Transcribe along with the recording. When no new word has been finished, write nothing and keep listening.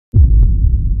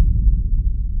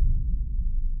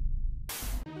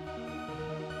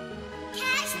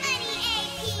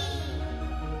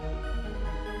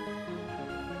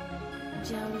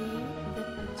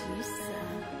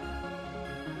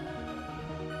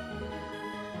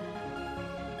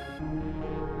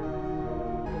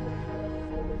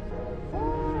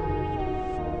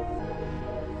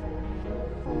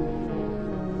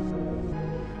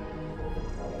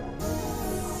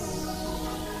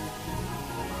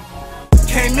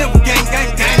Came in with gang,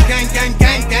 gang, gang, gang, gang,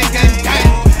 gang, gang, gang, gang.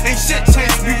 Ain't shit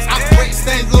changed, we was operating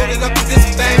stands loaded up with this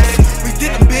thing. We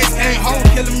did them bigs, came home,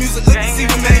 killing music, look and see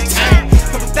we maintain.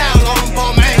 Couple thousand all on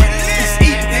ball, man. We just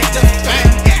eating things just for fame.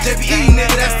 JBE,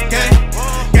 nigga, that's the game.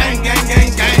 Gang, gang,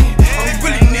 gang, gang. All we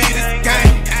really need is the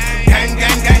gang. Gang,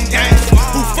 gang, gang, gang.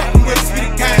 Who fucking with us, we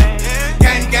the gang.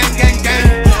 Gang, gang, gang, gang.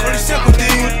 Only simple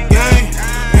thing with the gang.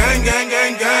 Gang, gang,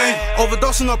 gang, gang.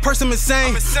 Overdosing on a person,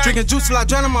 insane. Drinking juice till I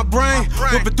drown in my brain.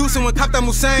 We're producing when cop that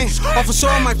Hussein. Off for sure,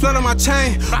 I might flood on my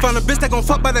chain. Found a bitch that gon'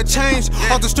 fuck by that change.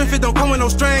 All the strength, it don't come with no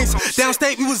strings.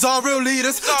 Downstate, we was all real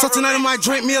leaders. So tonight I might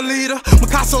drink me a liter.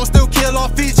 Makaso and still kill all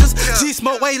features.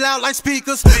 G-smoke way loud like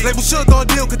speakers. Label should go a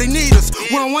deal cause they need us.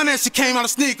 One-on-one that shit came out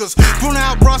of sneakers. Bruna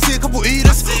out, bro, see a couple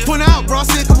eaters. Point out, bro,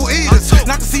 see a couple eaters.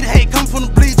 Not to see the hate come from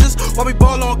the bleachers. While we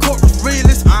ball on court with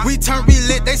realists. We turn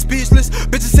relit, they speechless.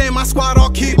 Bitches saying my squad all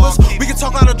keepers. We can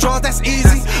talk out of draws, that's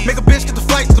easy. Make a bitch get the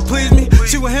flights to please me.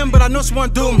 She with him, but I know she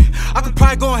won't do me. I could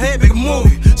probably go ahead and make a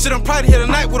movie. Shit, I'm probably here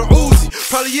tonight with a Uzi.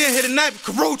 Probably here tonight with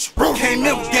Karuchi. Came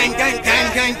in with gang, gang,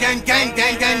 gang, gang, gang, gang,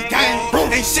 gang, gang, gang.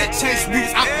 Ain't shit changed, we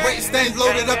was operating stands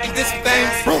loaded up in different things.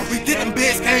 We did them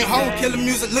bigs, came home, killing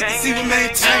music, look and see we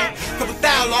maintain. Couple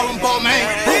thousand all on ball, man.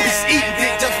 We just eating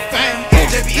dick just for fame.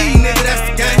 JBE, nigga, that's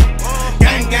the game.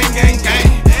 Gang, gang, gang, gang.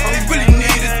 All we really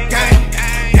need is the gang.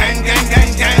 Gang, gang,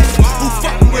 gang, gang. Who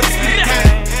fucking with us, we the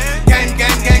gang. Gang,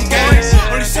 gang, gang,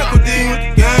 gang. Only simple thing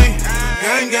with the gang.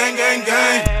 Gang, gang, gang,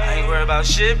 gang. I ain't worried about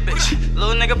shit, bitch.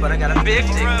 Little nigga, but I got a big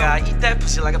dick. I eat that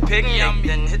pussy like a picnic,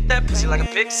 then hit that pussy like a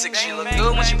pick six. She look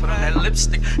good when she put on that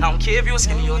lipstick. I don't care if you a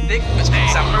skinny or a thick, bitch.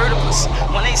 Cause I murder pussy.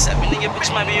 187, nigga, bitch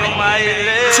might be on my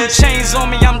list. 2 chains on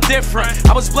me, I'm different.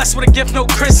 I was blessed with a gift, no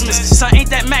Christmas. Son, ain't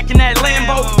that Mac in that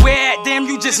Lambo? Where at? Damn,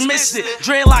 you just missed it.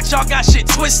 Dreadlocks, y'all got shit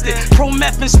twisted. Pro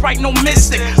meth and Sprite, no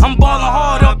mystic. I'm ballin'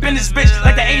 hard up in this bitch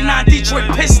like the A9 Detroit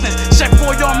Pistons. Chef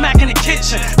for y'all Mac in the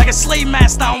kitchen. Like a slave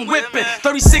master, I'm whipping.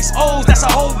 36 O's, that's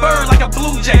a whole bird like a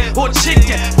blue jay or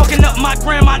chicken. Fucking up my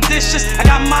grandma dishes. I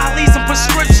got Miley's and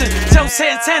prescription. Tell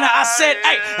Santana I said,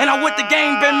 hey, and I with the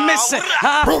game been missing.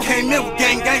 Huh? Came in with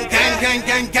gang, gang, gang, gang,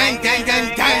 gang, gang, gang,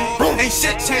 gang, gang. Ain't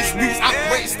shit changed, we was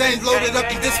operating stands loaded up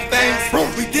in different things.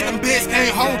 We did them bigs,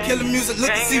 came home, killing music, look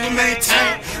and see we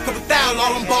maintain. Couple thousand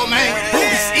all on ball, man. We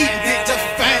just eating dick just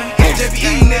for fame.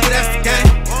 JBE, nigga, that's the gang.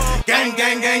 Gang,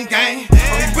 gang, gang, gang.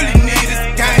 All we really need is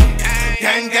the gang.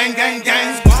 Gang, gang, gang,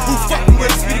 gang. Who fucking with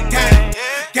us, we the gang.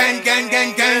 Gang, gang,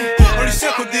 gang, gang. Only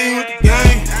circle D with the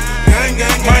gang. Gang,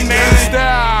 gang, gang, my name's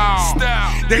gang. Style.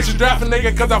 They should draft a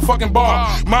nigga cause I fucking ball.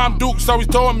 Mom Dukes always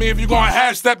told me if you gonna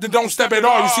half step, then don't step at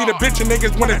all. You see the bitch and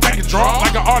niggas when they take it draw.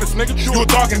 Like an artist, nigga. You a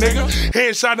talking nigga.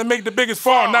 Headshot to make the biggest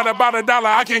fall. Not about $1,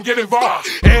 I can't get involved.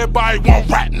 Everybody want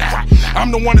rap now.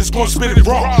 I'm the one that's gonna spit it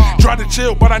raw. Try to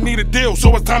chill, but I need a deal,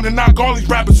 so it's time to knock all these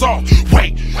rappers off.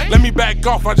 Wait, let me back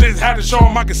off. I just had to show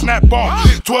them I can snap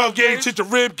off. 12 gauge, hit your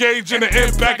rib gauge in the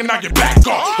impact and knock it back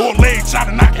off. Or leg shot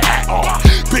and knock your hat off.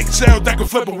 Big shells that can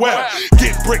flip a well.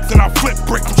 Get bricks and I flip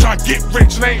bricks. I'm trying to get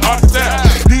rich, it ain't hard to tell.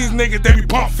 These niggas, they be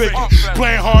pump faking.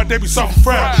 Playing hard, they be something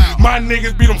frail. My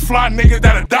niggas be them fly niggas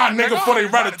that'll die nigga before they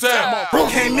write a tell.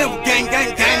 Came in with gang,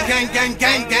 gang, gang, gang, gang,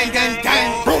 gang, gang, gang,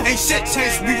 gang. Ain't shit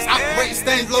changed, we was operating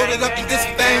stands loaded up in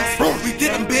different things. We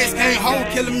did them bigs, came home,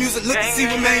 killing music, look and see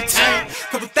we maintain.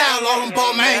 Couple thousand all on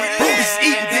ball, man. We just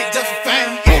eating dick just for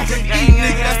fame. JBE,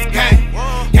 nigga, that's the gang.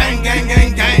 Gang, gang,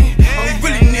 gang, gang. All we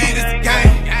really need is the gang.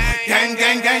 Gang,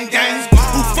 gang, gang, gang.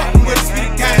 Who fucking with us, we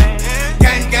the gang.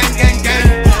 Gang, gang, gang, gang.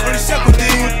 Only simple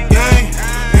thing with the gang.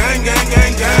 Gang, gang,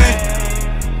 gang, gang.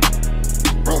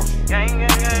 Gang,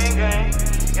 gang, gang, gang.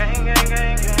 Gang, gang,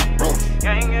 gang, gang.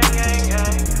 Gang, gang, gang,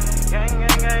 gang. Gang,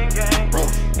 gang, gang, gang.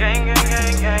 Gang, gang,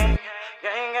 gang, gang.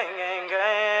 Gang, gang, gang,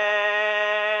 gang.